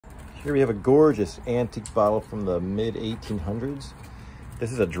Here we have a gorgeous antique bottle from the mid-1800s.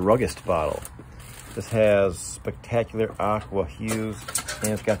 This is a Druggist bottle. This has spectacular aqua hues, and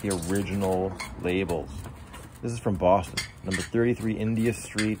it's got the original labels. This is from Boston, number 33 India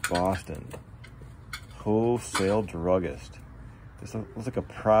Street, Boston. Wholesale Druggist. This looks like a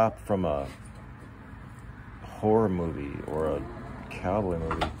prop from a horror movie or a cowboy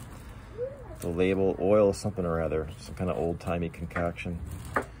movie. The label, oil something or other, some kind of old-timey concoction.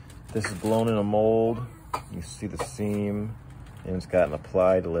 This is blown in a mold. You see the seam, and it's got an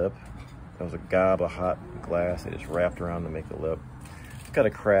applied lip. That was a gob of hot glass they just wrapped around to make the lip. It's got a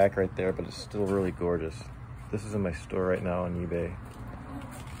crack right there, but it's still really gorgeous. This is in my store right now on eBay.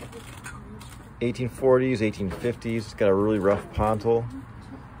 1840s, 1850s. It's got a really rough pontil.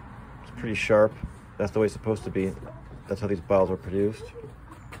 It's pretty sharp. That's the way it's supposed to be. That's how these bottles are produced.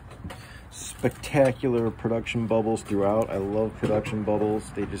 Spectacular production bubbles throughout. I love production bubbles.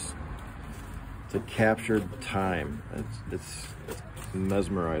 It's a captured time. It's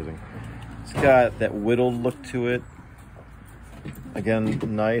mesmerizing. It's got that whittled look to it. Again,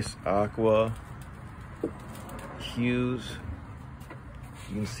 nice aqua hues.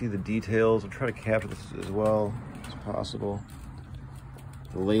 You can see the details. I'll try to capture this as well as possible.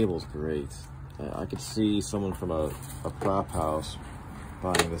 The label's great. I could see someone from a prop house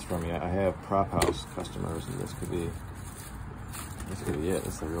buying this from me. I have prop house customers, and this could be it. This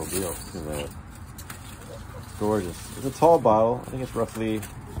is the real deal. Look at that. Gorgeous. It's a tall bottle. I think it's roughly,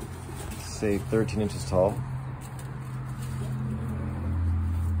 say, 13 inches tall.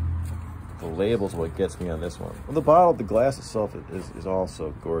 The label's what gets me on this one. Well, the bottle, the glass itself is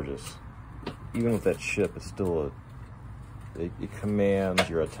also gorgeous. Even with that chip, it's still it commands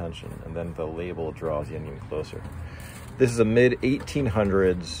your attention, and then the label draws you in even closer. This is a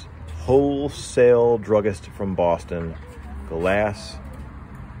mid-1800s wholesale Druggist from Boston glass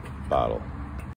bottle.